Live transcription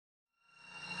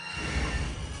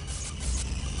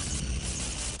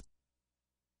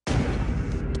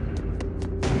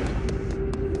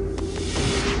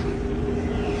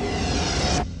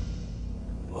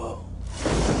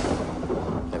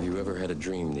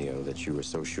Neo, that you were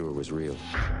so sure was real?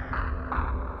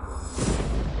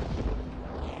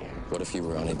 What if you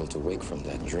were unable to wake from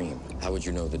that dream? How would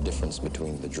you know the difference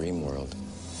between the dream world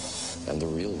and the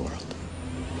real world?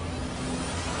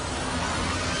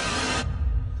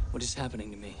 What is happening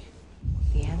to me?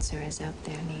 The answer is out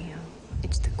there, Neo.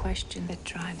 It's the question that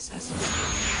drives us.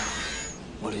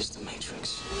 What is the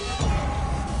Matrix?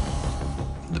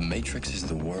 The Matrix is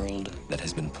the world that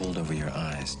has been pulled over your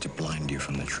eyes to blind you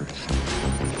from the truth.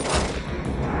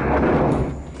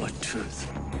 What truth?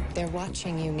 They're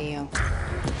watching you, Neo.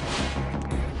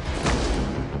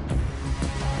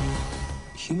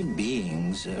 Human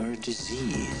beings are a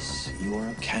disease. You are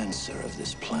a cancer of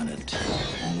this planet.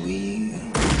 And we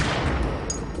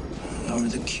are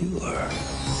the cure.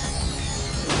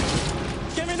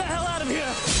 Get me the hell out of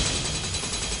here!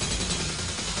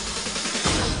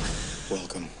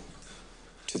 Welcome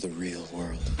to the real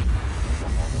world.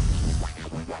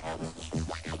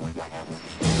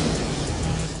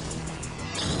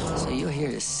 So you're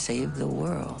here to save the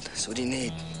world. So what do you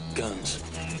need? Guns.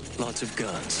 Lots of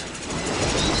guns.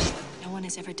 No one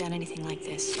has ever done anything like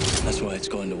this. That's why it's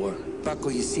going to work.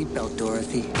 Buckle your seatbelt,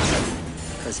 Dorothy.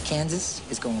 Because Kansas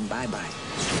is going bye-bye.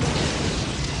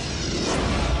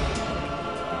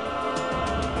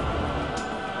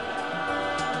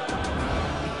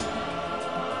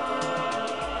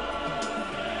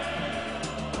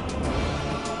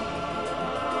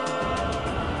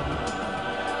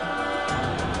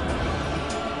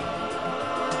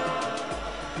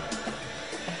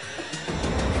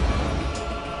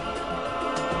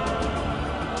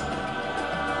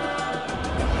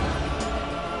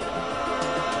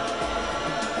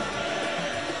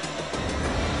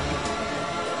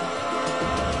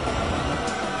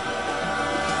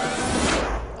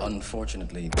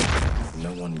 Unfortunately,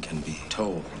 no one can be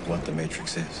told what the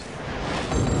Matrix is.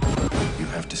 You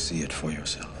have to see it for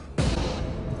yourself.